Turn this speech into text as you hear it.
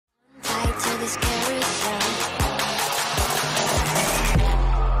this carousel.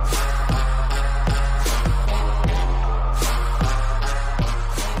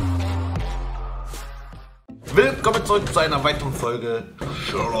 Willkommen zurück zu einer weiteren Folge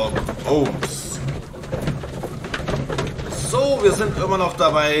Sherlock Holmes. So, wir sind immer noch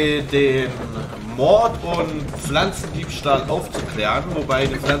dabei, den Mord und Pflanzendiebstahl aufzuklären. Wobei,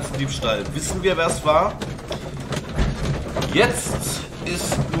 den Pflanzendiebstahl wissen wir, wer es war. Jetzt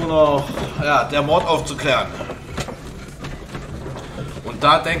ist nur noch der Mord aufzuklären. Und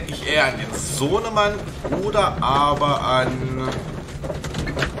da denke ich eher an den Sohnemann oder aber an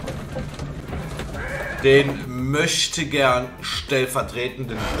den möchte gern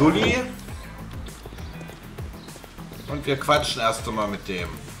stellvertretenden Dulli. Und wir quatschen erst einmal mit dem.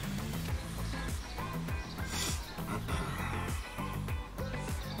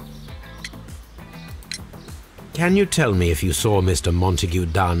 Can you tell me if you saw Mr. Montague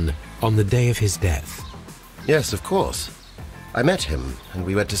Dunn on the day of his death? Yes, of course. I met him, and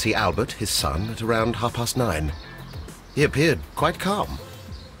we went to see Albert, his son, at around 9:30. He appeared quite calm.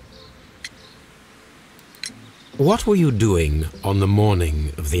 What were you doing on the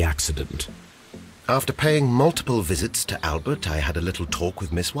morning of the accident? After paying multiple visits to Albert, I had a little talk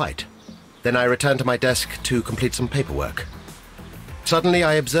with Miss White. Then I returned to my desk to complete some paperwork. Suddenly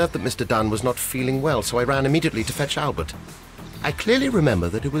I observed that Mr. Dunn was not feeling well, so I ran immediately to fetch Albert. I clearly remember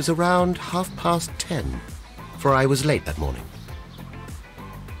that it was around 10:30, for I was late that morning.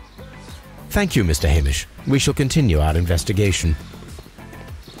 Thank you, Mr. Hamish. We shall continue our investigation.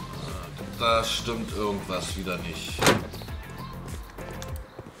 Da stimmt irgendwas wieder nicht.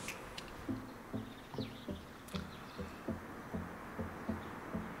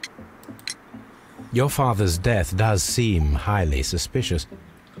 Your father's death does seem highly suspicious.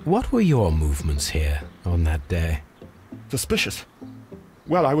 What were your movements here on that day? Suspicious?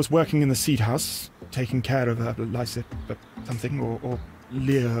 Well, I was working in the seed house, taking care of Lise, something, or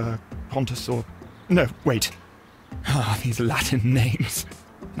Lear, Pontus, or... No, wait. Ah, these Latin names.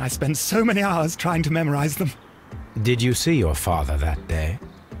 I spent so many hours trying to memorize them. Did you see your father that day?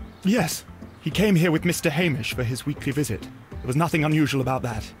 Yes. He came here with Mr. Hamish for his weekly visit. There was nothing unusual about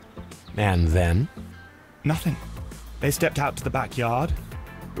that. And then? Nothing. They stepped out to the backyard.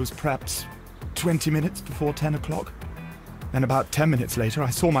 It was perhaps 20 minutes before 10 o'clock. Then about 10 minutes later, I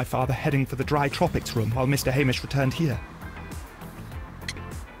saw my father heading for the dry tropics room while Mr. Hamish returned here.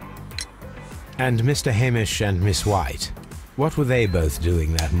 And Mr. Hamish and Miss White? What were they both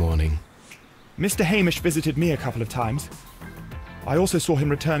doing that morning? Mr. Hamish visited me a couple of times. I also saw him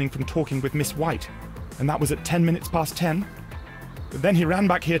returning from talking with Miss White, and that was at 10 minutes past 10. Then he ran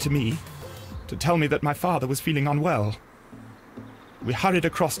back here to me to tell me that my father was feeling unwell. We hurried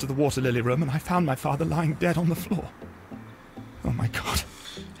across to the water lily room, and I found my father lying dead on the floor. Oh my God.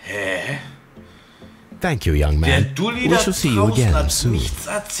 Hä? Thank you, young man. Der Dulli We da shall see you draußen again hat soon. nichts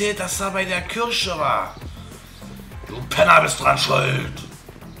erzählt, dass er bei der Kirche war. Du Penner bist dran schuld.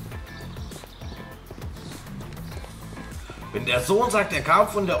 Wenn der Sohn sagt, er kam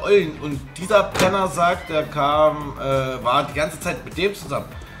von der Eulen und dieser Penner sagt, er kam, war die ganze Zeit mit dem zusammen.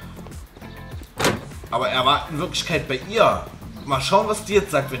 Aber er war in Wirklichkeit bei ihr. Mal schauen, was die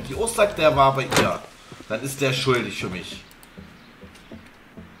jetzt sagt. Wenn die auch sagt, der war bei ihr, dann ist der schuldig für mich.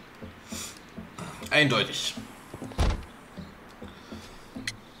 Eindeutig.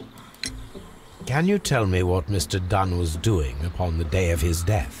 Can you tell me what Mr. Dunn was doing upon the day of his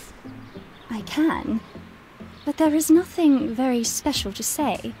death? I can, but there is nothing very special to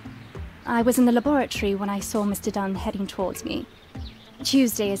say. I was in the laboratory when I saw Mr. Dunn heading towards me.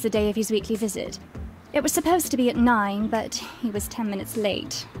 Tuesday is the day of his weekly visit. It was supposed to be at 9, but he was 10 minutes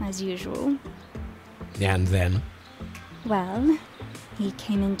late, as usual. And then? Well, he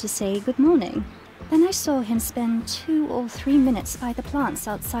came in to say good morning. Then I saw him spend 2 or 3 minutes by the plants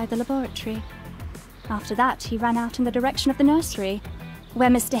outside the laboratory. After that, he ran out in the direction of the nursery, where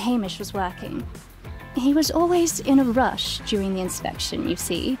Mr. Hamish was working. He was always in a rush during the inspection, you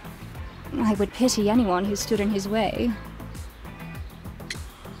see. I would pity anyone who stood in his way.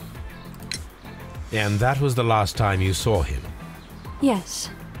 And that was the last time you saw him? Yes.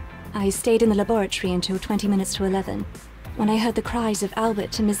 I stayed in the laboratory until 20 minutes to 11, when I heard the cries of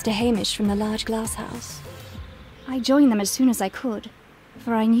Albert and Mr. Hamish from the large glass house. I joined them as soon as I could,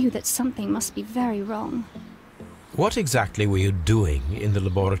 for I knew that something must be very wrong. What exactly were you doing in the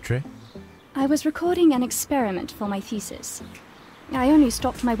laboratory? I was recording an experiment for my thesis. I only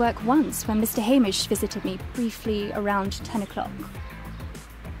stopped my work once when Mr. Hamish visited me briefly around 10 o'clock.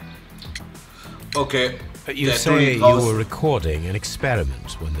 Okay. You say you were recording an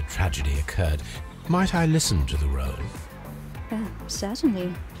experiment when the tragedy occurred. Might I listen to the roll?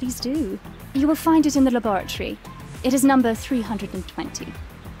 Certainly. Please do. You will find it in the laboratory. It is number 320.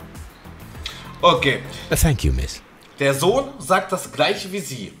 Okay. Thank you, Miss. Der Sohn sagt das gleiche wie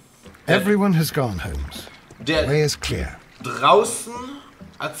sie. Everyone has gone, Holmes. Der The way is clear. draußen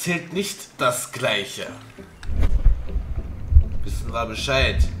erzählt nicht das Gleiche. Wissen wir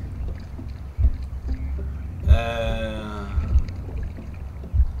Bescheid.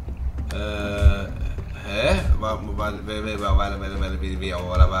 Hä? Warte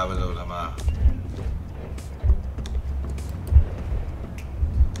mal.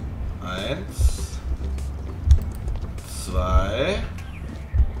 Eins, zwei.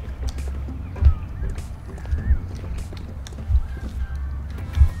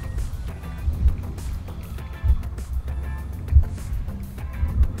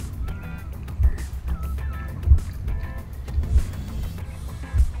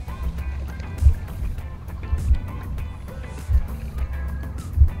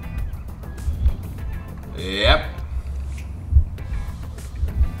 Yep.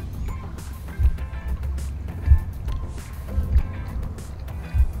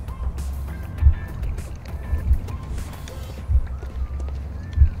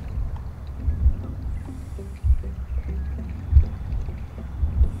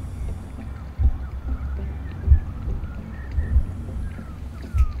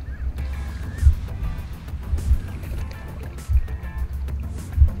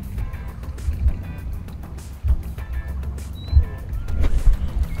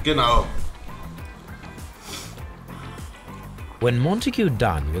 Genau. When Montague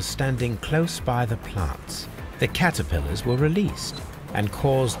Dunn was standing close by the plants, the caterpillars were released and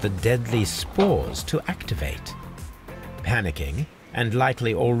caused the deadly spores to activate. Panicking, and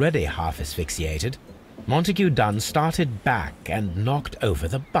likely already half asphyxiated, Montague Dunn started back and knocked over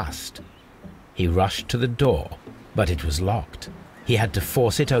the bust. He rushed to the door, but it was locked. He had to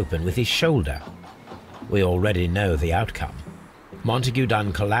force it open with his shoulder. We already know the outcome. Montague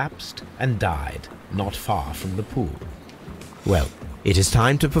Dunn collapsed and died not far from the pool. Well, it is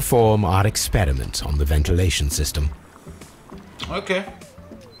time to perform our experiment on the ventilation system. Okay.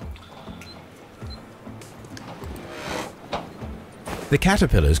 The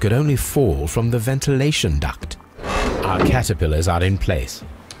caterpillars could only fall from the ventilation duct. Our caterpillars are in place.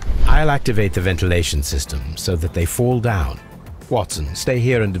 I'll activate the ventilation system so that they fall down. Watson, stay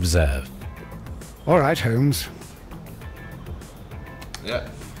here and observe. All right, Holmes. Ja,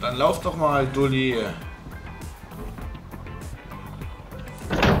 dann lauf doch mal, Dulli.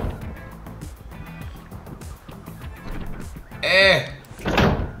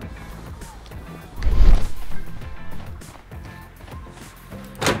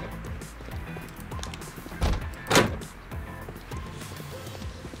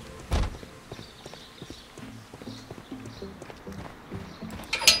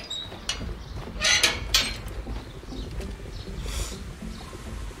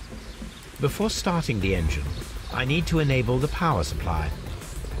 Before starting the engine, I need to enable the power supply.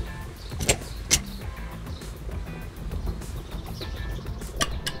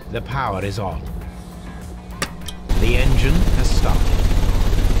 The power is on. The engine has started.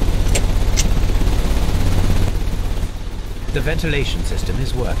 The ventilation system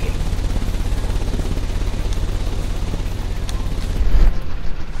is working.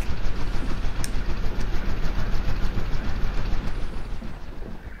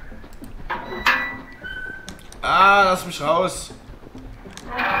 Ah, lass mich raus.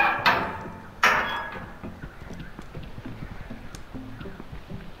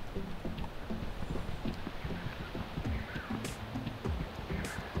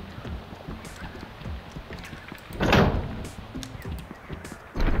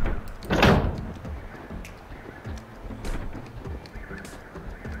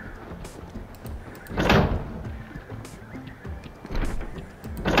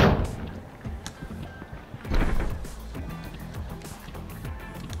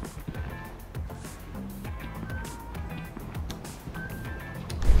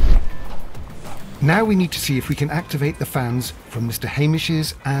 Now we need to see if we can activate the fans from Mr.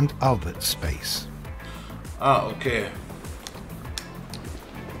 Hamish's and Albert's space. Ah, okay.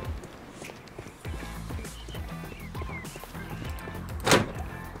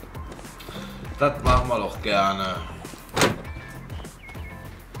 Das machen wir doch gerne.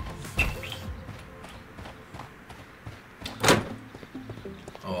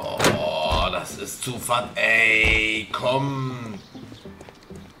 Oh, das ist zu ey, komm.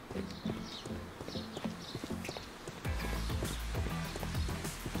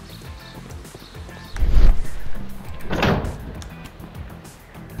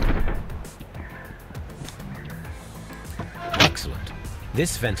 Excellent.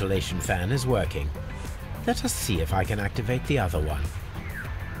 This ventilation fan is working. Let us see if I can activate the other one.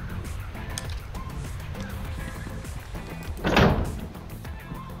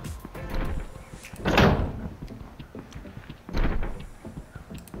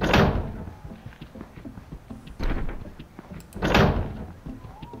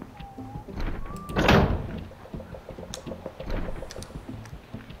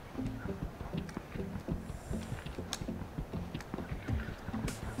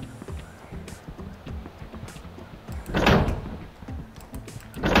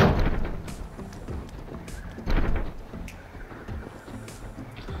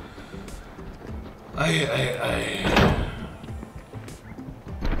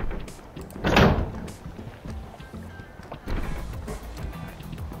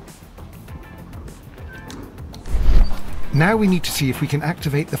 Now we need to see if we can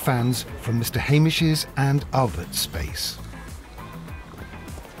activate the fans from Mr. Hamish's and Albert's space.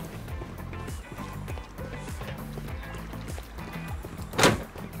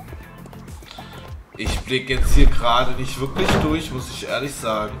 Ich blicke jetzt hier gerade nicht wirklich durch, muss ich ehrlich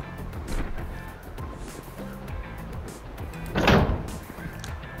sagen.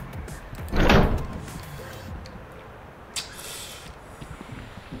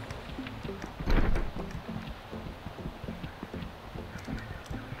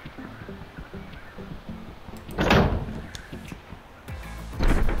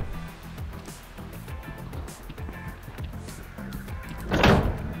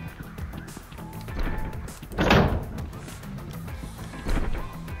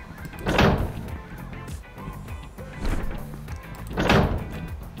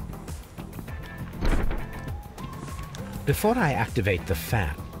 Before I activate the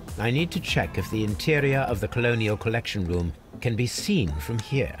fan, I need to check if the interior of the Colonial Collection Room can be seen from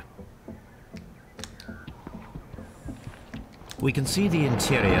here. We can see the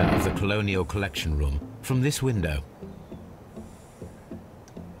interior of the Colonial Collection Room from this window.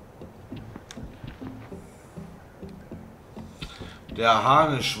 Der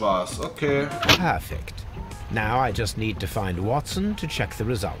Harnisch war's, okay. Perfect. Now I just need to find Watson to check the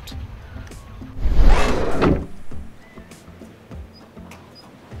result.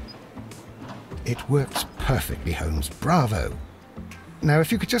 It works perfectly, Holmes. Bravo. Now, if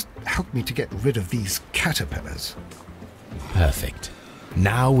you could just help me to get rid of these caterpillars. Perfect.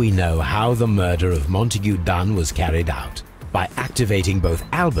 Now we know how the murder of Montague Dunn was carried out, by activating both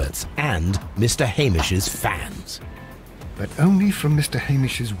Albert's and Mr. Hamish's fans. But only from Mr.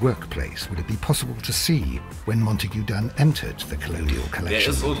 Hamish's workplace would it be possible to see when Montague Dunn entered the Colonial Wer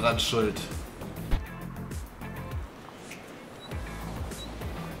Collection. ist so dran schuld?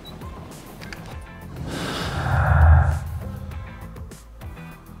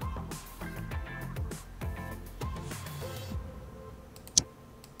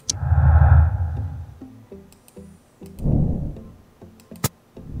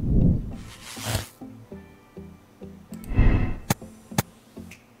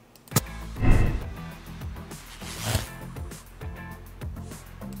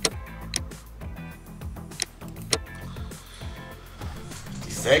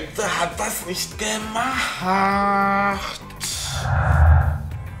 Sekte hat das nicht gemacht.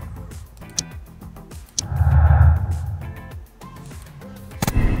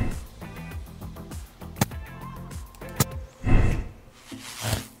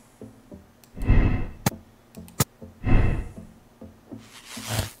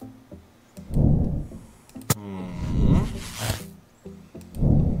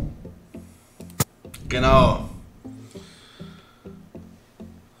 Genau.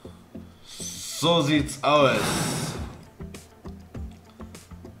 So sieht's aus.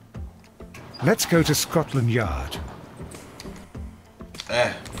 Let's go to Scotland Yard.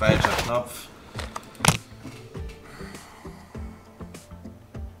 Falscher Knopf.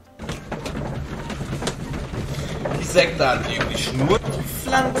 Die Sekte hat nämlich nur die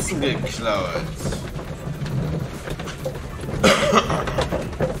Pflanzen geklaut.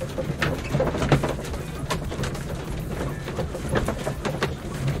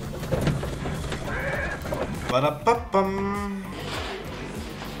 Badababam.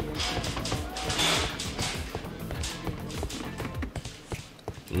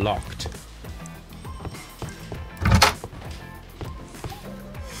 Locked.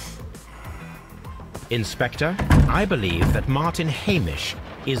 Inspector, I believe that Martin Hamish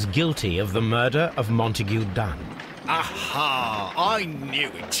is guilty of the murder of Montague Dunn. Aha! I knew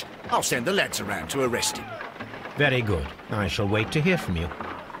it. I'll send the lads around to arrest him. Very good. I shall wait to hear from you.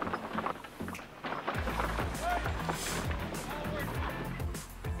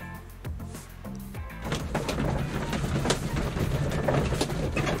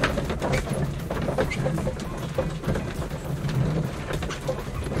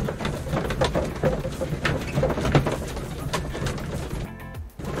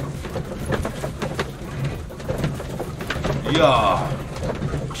 Ja,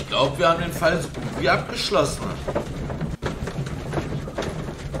 ich glaube, wir haben den Fall so gut wie abgeschlossen.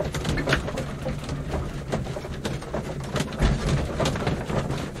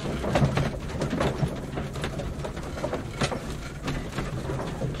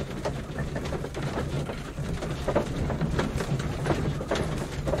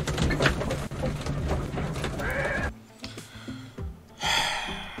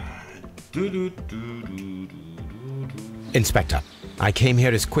 Inspector, I came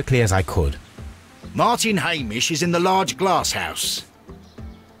here as quickly as I could. Martin Hamish is in the large glass house.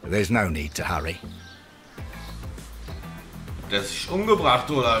 There's no need to hurry. Der hat sich umgebracht,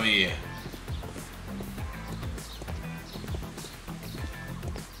 oder wie?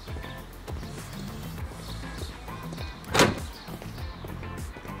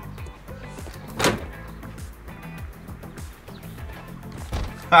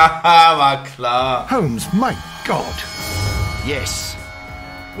 Haha, war klar. Holmes, my God! Yes,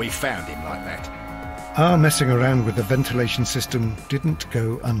 we found him like that. Our messing around with the ventilation system didn't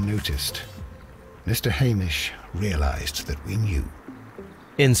go unnoticed. Mr. Hamish realized that we knew.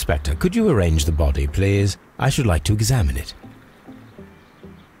 Inspector, could you arrange the body, please? I should like to examine it.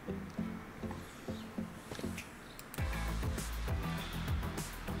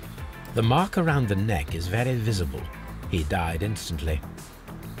 The mark around the neck is very visible. He died instantly.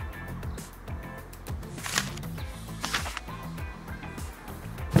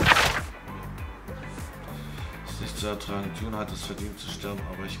 Zu ertragen. June hat es verdient zu sterben,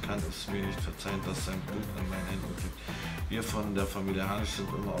 aber ich kann es mir nicht verzeihen, dass sein Blut an meinen Händen klebt. Wir von der Familie Hanisch sind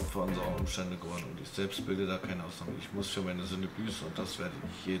immer Opfer unserer Umstände geworden und ich selbst bilde da keine Ausnahme. Ich muss für meine Sünde büßen und das werde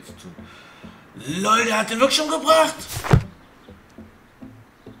ich jetzt tun. LOL, der hat den wirklich umgebracht!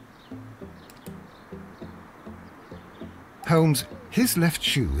 Holmes, his left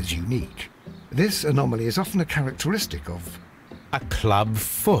shoe is unique. This anomaly is often a characteristic of... A club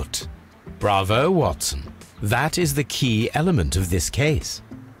foot. Bravo, Watson. That is the key element of this case.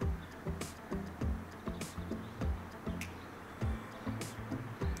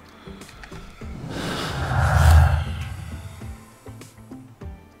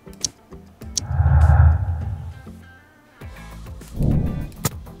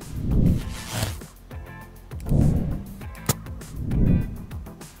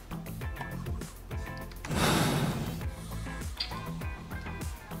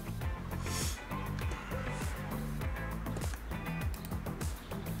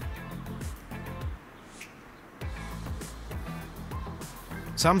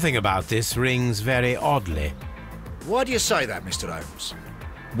 Something about this rings very oddly. Why do you say that, Mr. Holmes?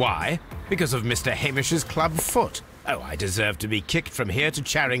 Why? Because of Mr. Hamish's club foot. Oh, I deserve to be kicked from here to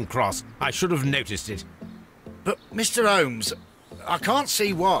Charing Cross. I should have noticed it. But, Mr. Holmes, I can't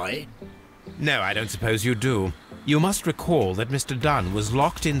see why. No, I don't suppose you do. You must recall that Mr. Dunn was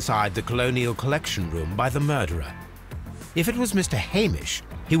locked inside the Colonial Collection Room by the murderer. If it was Mr. Hamish,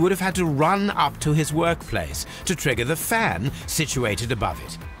 he would have had to run up to his workplace to trigger the fan situated above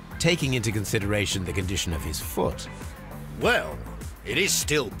it, taking into consideration the condition of his foot. Well, it is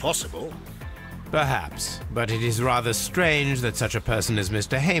still possible. Perhaps, but it is rather strange that such a person as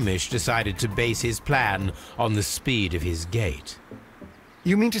Mr. Hamish decided to base his plan on the speed of his gait.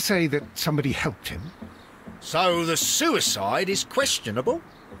 You mean to say that somebody helped him? So the suicide is questionable?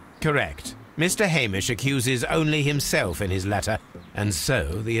 Correct. Mr. Hamish accuses only himself in his letter, and so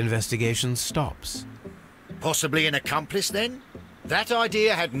the investigation stops. Possibly an accomplice, then? That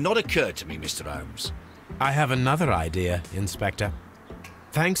idea had not occurred to me, Mr. Holmes. I have another idea, Inspector.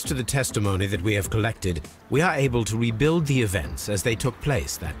 Thanks to the testimony that we have collected, we are able to rebuild the events as they took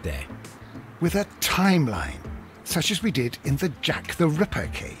place that day. With a timeline, such as we did in the Jack the Ripper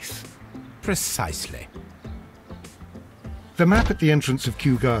case. Precisely. The map at the entrance of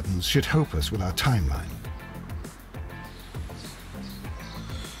Kew Gardens should help us with our timeline.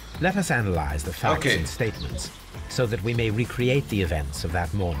 Let us analyze the facts and statements, so that we may recreate the events of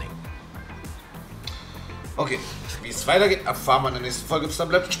that morning. Okay, wie es weitergeht, erfahren wir in der nächsten Folge. Bis dann,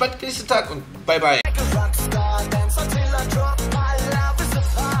 bleibt gespannt, genießt den Tag und bye bye.